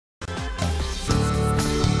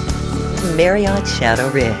Marriott Shadow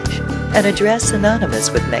Ridge, an address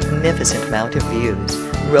synonymous with magnificent mountain views,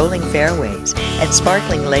 rolling fairways, and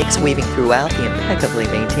sparkling lakes weaving throughout the impeccably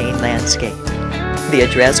maintained landscape. The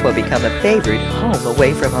address will become a favorite home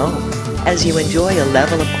away from home as you enjoy a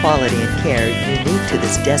level of quality and care unique to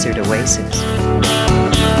this desert oasis.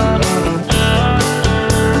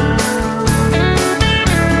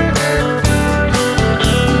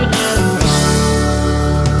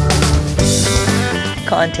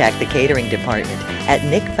 Contact the catering department at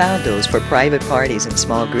Nick Faldo's for private parties and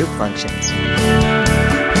small group functions.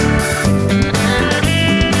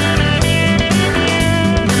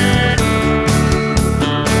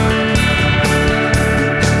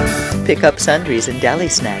 Pick up sundries and deli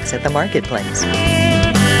snacks at the marketplace.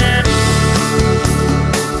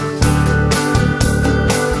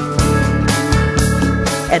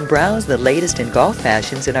 And browse the latest in golf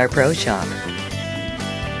fashions in our pro shop.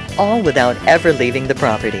 All without ever leaving the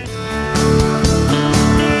property.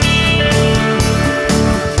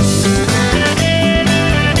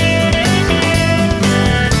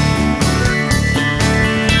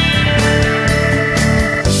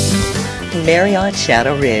 Marriott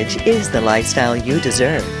Shadow Ridge is the lifestyle you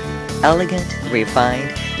deserve. Elegant,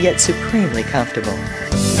 refined, yet supremely comfortable.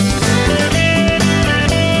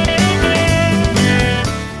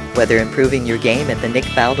 Whether improving your game at the Nick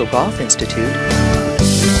Faldo Golf Institute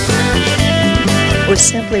or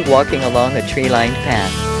simply walking along a tree-lined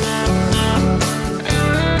path,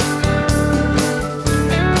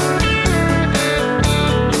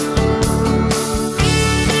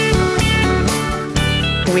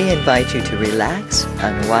 we invite you to relax,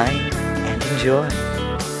 unwind, and enjoy.